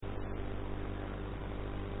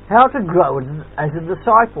how to grow as a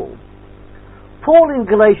disciple. Paul in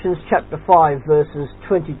Galatians chapter 5 verses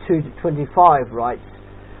 22 to 25 writes,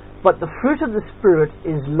 "But the fruit of the Spirit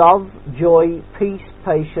is love, joy, peace,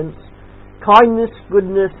 patience, kindness,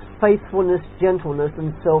 goodness, faithfulness, gentleness,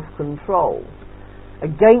 and self-control.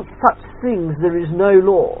 Against such things there is no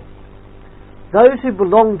law. Those who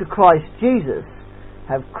belong to Christ Jesus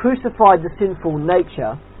have crucified the sinful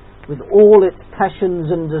nature with all its passions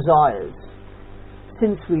and desires.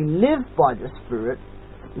 Since we live by the Spirit,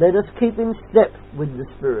 let us keep in step with the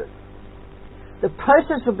Spirit." The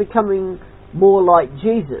process of becoming more like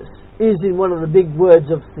Jesus is, in one of the big words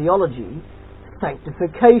of theology,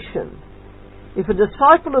 sanctification. If a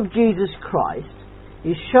disciple of Jesus Christ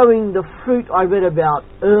is showing the fruit I read about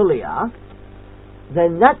earlier,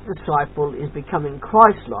 then that disciple is becoming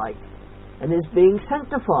Christ-like and is being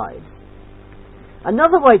sanctified.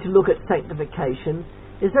 Another way to look at sanctification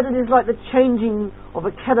is that it is like the changing of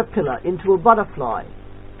a caterpillar into a butterfly.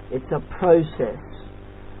 It's a process.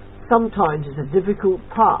 Sometimes it's a difficult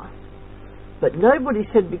path, but nobody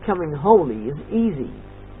said becoming holy is easy.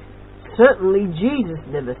 Certainly Jesus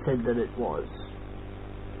never said that it was.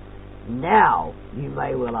 Now, you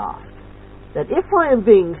may well ask, that if I am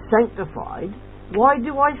being sanctified, why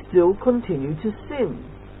do I still continue to sin?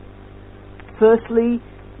 Firstly,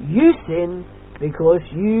 you sin because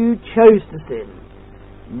you chose to sin.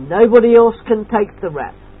 Nobody else can take the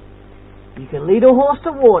rap. You can lead a horse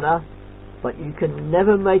to water, but you can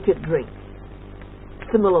never make it drink.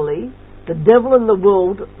 Similarly, the devil and the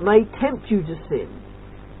world may tempt you to sin,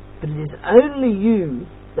 but it is only you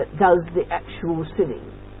that does the actual sinning.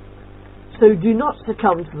 So do not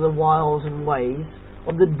succumb to the wiles and ways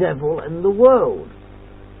of the devil and the world.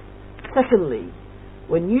 Secondly,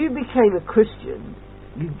 when you became a Christian,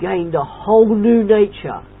 you gained a whole new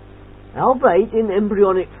nature, albeit in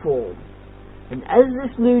embryonic form. And as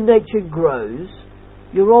this new nature grows,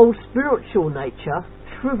 your old spiritual nature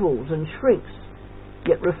shrivels and shrinks,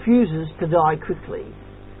 yet refuses to die quickly.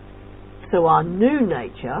 So our new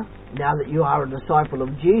nature, now that you are a disciple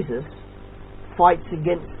of Jesus, fights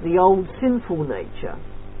against the old sinful nature.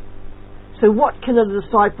 So what can a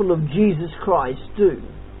disciple of Jesus Christ do?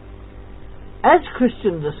 As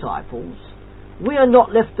Christian disciples, we are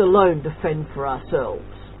not left alone to fend for ourselves.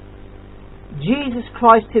 Jesus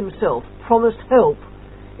Christ himself promised help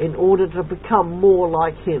in order to become more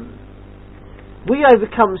like him. We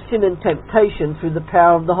overcome sin and temptation through the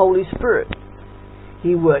power of the Holy Spirit.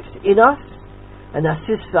 He works in us and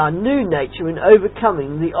assists our new nature in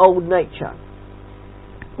overcoming the old nature.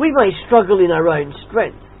 We may struggle in our own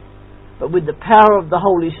strength, but with the power of the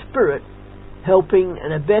Holy Spirit helping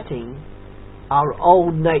and abetting, our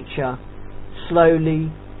old nature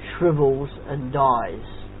slowly shrivels and dies.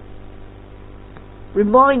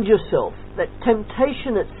 Remind yourself that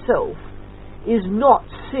temptation itself is not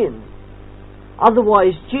sin.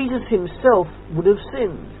 Otherwise, Jesus himself would have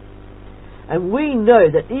sinned. And we know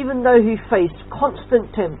that even though he faced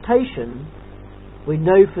constant temptation, we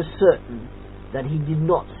know for certain that he did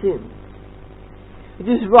not sin. It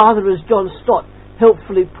is rather, as John Stott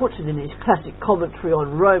helpfully puts it in his classic commentary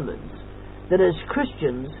on Romans, that as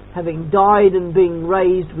Christians, having died and being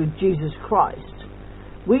raised with Jesus Christ,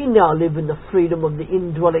 we now live in the freedom of the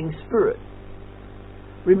indwelling Spirit.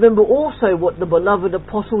 Remember also what the beloved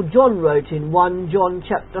Apostle John wrote in 1 John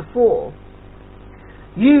chapter 4.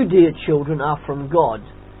 "You, dear children, are from God,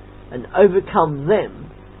 and overcome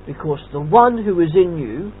them, because the one who is in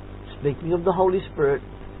you," speaking of the Holy Spirit,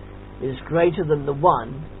 "is greater than the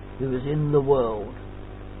one who is in the world."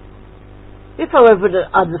 If, however,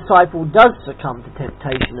 a disciple does succumb to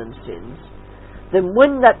temptation and sins, then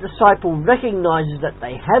when that disciple recognizes that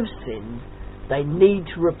they have sinned, they need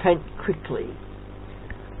to repent quickly.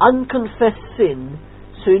 Unconfessed sin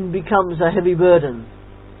soon becomes a heavy burden.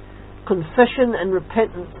 Confession and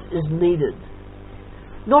repentance is needed.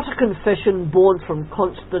 Not a confession born from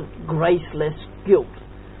constant graceless guilt,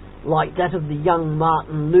 like that of the young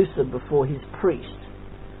Martin Luther before his priest,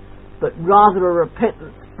 but rather a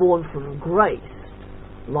repentance born from grace,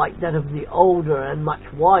 like that of the older and much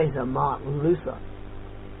wiser Martin Luther.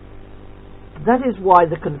 That is why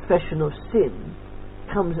the confession of sin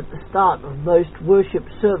comes at the start of most worship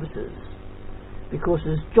services, because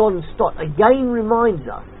as John Stott again reminds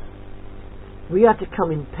us, we are to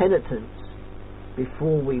come in penitence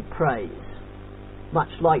before we praise, much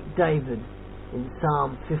like David in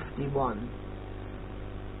Psalm 51.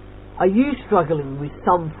 Are you struggling with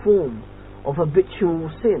some form of habitual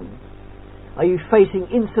sin? Are you facing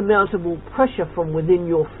insurmountable pressure from within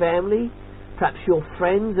your family, perhaps your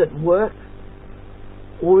friends at work,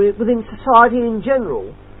 or within society in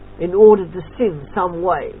general, in order to sin some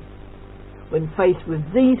way. When faced with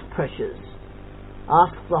these pressures,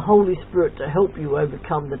 ask the Holy Spirit to help you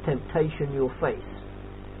overcome the temptation you'll face.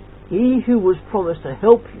 He who was promised to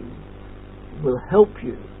help you will help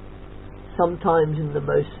you, sometimes in the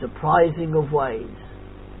most surprising of ways.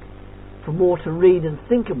 For more to read and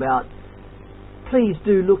think about, please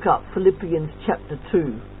do look up Philippians chapter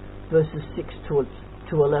 2, verses 6 to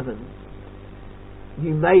 11.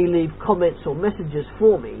 You may leave comments or messages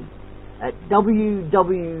for me at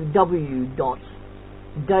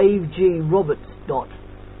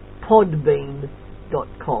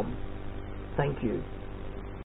www.davegroberts.podbean.com. Thank you.